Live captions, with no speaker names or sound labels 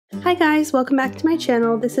Hi guys, welcome back to my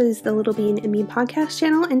channel. This is the Littlebean and Me podcast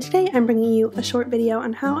channel, and today I'm bringing you a short video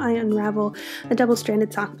on how I unravel a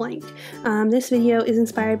double-stranded sock blank. This video is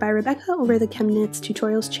inspired by Rebecca over the ChemKnits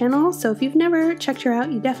tutorials channel, so if you've never checked her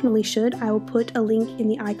out, you definitely should. I will put a link in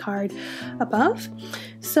the iCard above.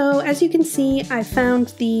 So as you can see, I found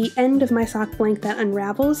the end of my sock blank that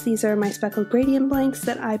unravels. These are my speckled gradient blanks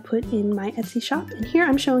that I put in my Etsy shop, and here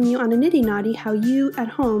I'm showing you on a Nitty Knotty how you at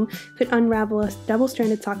home could unravel a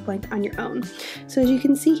double-stranded sock blank on your own. So as you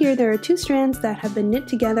can see here, there are two strands that have been knit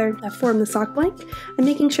together that form the sock blank. I'm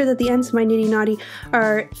making sure that the ends of my Nitty Knotty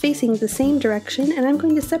are facing the same direction, and I'm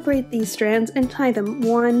going to separate these strands and tie them,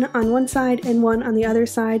 one on one side and one on the other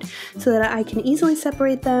side, so that I can easily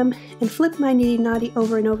separate them and flip my Nitty Knotty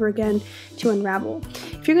over and over again to unravel.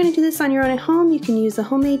 If you're going to do this on your own at home, you can use a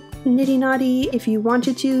homemade Nitty Knotty. If you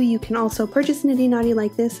wanted to, you can also purchase Nitty Knotty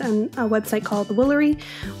like this on a website called The Woolery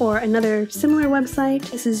or another similar website.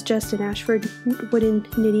 This is just an Ashford wooden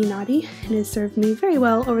Nitty Knotty, and has served me very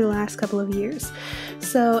well over the last couple of years.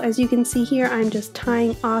 So as you can see here, I'm just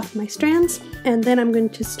tying off my strands, and then I'm going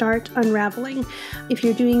to start unraveling. If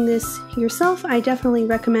you're doing this yourself, I definitely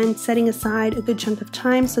recommend setting aside a good chunk of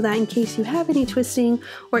time so that in case you have any twisting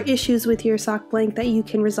or issues with your sock blank, that you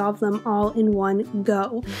can resolve them all in one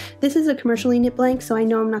go. This is a commercially knit blank, so I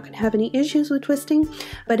know I'm not going to have any issues with twisting,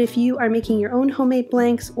 but if you are making your own homemade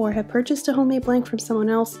blanks or have purchased a homemade blank from someone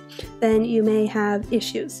else, then you may have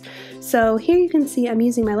issues. So here you can see I'm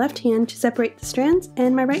using my left hand to separate the strands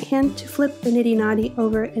and my right hand to flip the Nitty Knotty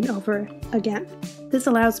over and over again. This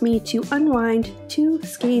allows me to unwind two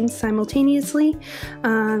skeins simultaneously.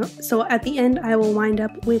 So at the end I will wind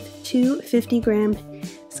up with two 50-gram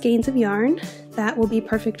skeins of yarn. That will be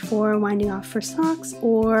perfect for winding off for socks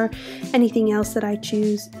or anything else that I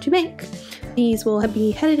choose to make. These will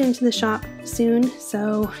be headed into the shop soon,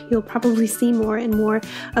 so you'll probably see more and more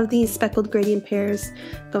of these speckled gradient pairs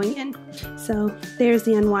going in. So there's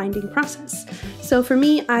the unwinding process. So for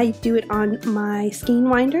me, I do it on my skein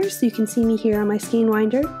winder, so you can see me here on my skein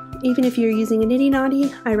winder. Even if you're using a Nitty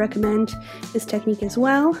Knotty, I recommend this technique as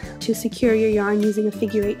well to secure your yarn using a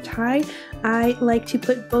figure-8 tie. I like to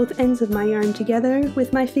put both ends of my yarn together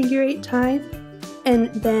with my figure-8 tie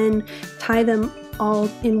and then tie them all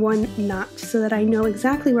in one knot so that I know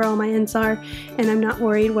exactly where all my ends are, and I'm not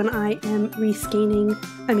worried when I am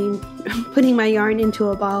putting my yarn into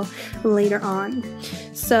a ball later on.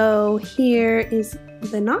 So here is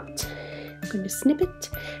the knot. I'm going to snip it,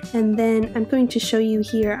 and then I'm going to show you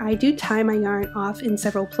here. I do tie my yarn off in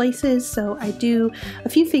several places, so I do a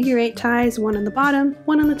few figure-8 ties, one on the bottom,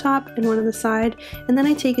 one on the top, and one on the side, and then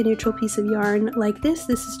I take a neutral piece of yarn like this.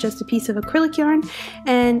 This is just a piece of acrylic yarn,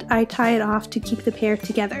 and I tie it off to keep the pair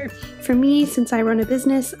together. For me, since I run a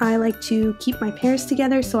business, I like to keep my pairs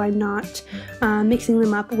together so I'm not mixing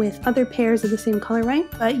them up with other pairs of the same color, right?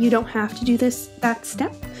 But you don't have to do that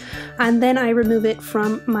step. And then I remove it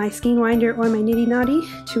from my skein winder or my Nitty Knotty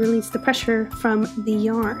to release the pressure from the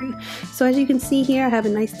yarn. So as you can see here, I have a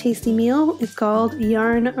nice tasty meal. It's called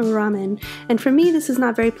yarn ramen, and for me this is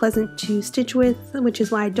not very pleasant to stitch with, which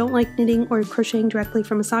is why I don't like knitting or crocheting directly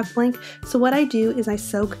from a sock blank. So what I do is I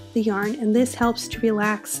soak the yarn, and this helps to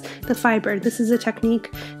relax the fiber. This is a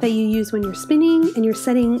technique that you use when you're spinning and you're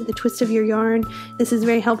setting the twist of your yarn. This is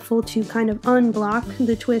very helpful to kind of unblock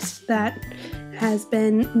the twist that has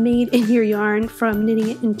been made in your yarn from knitting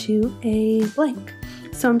it into a blank.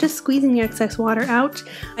 So I'm just squeezing the excess water out.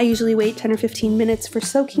 I usually wait 10 or 15 minutes for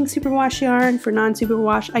soaking superwash yarn. For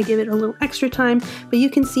non-superwash, I give it a little extra time, but you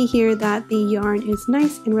can see here that the yarn is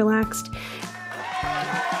nice and relaxed.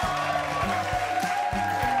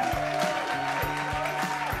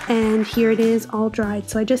 And here it is all dried.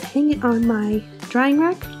 So I just hang it on my drying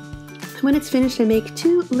rack. When it's finished, I make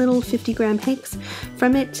two little 50-gram hanks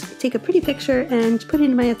from it, take a pretty picture, and put it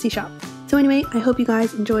in my Etsy shop. So anyway, I hope you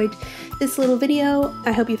guys enjoyed this little video.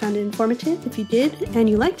 I hope you found it informative. If you did and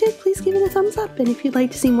you liked it, please give it a thumbs up. And if you'd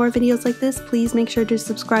like to see more videos like this, please make sure to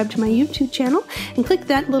subscribe to my YouTube channel and click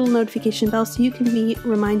that little notification bell so you can be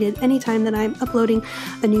reminded anytime that I'm uploading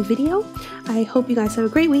a new video. I hope you guys have a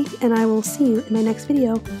great week, and I will see you in my next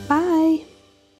video. Bye!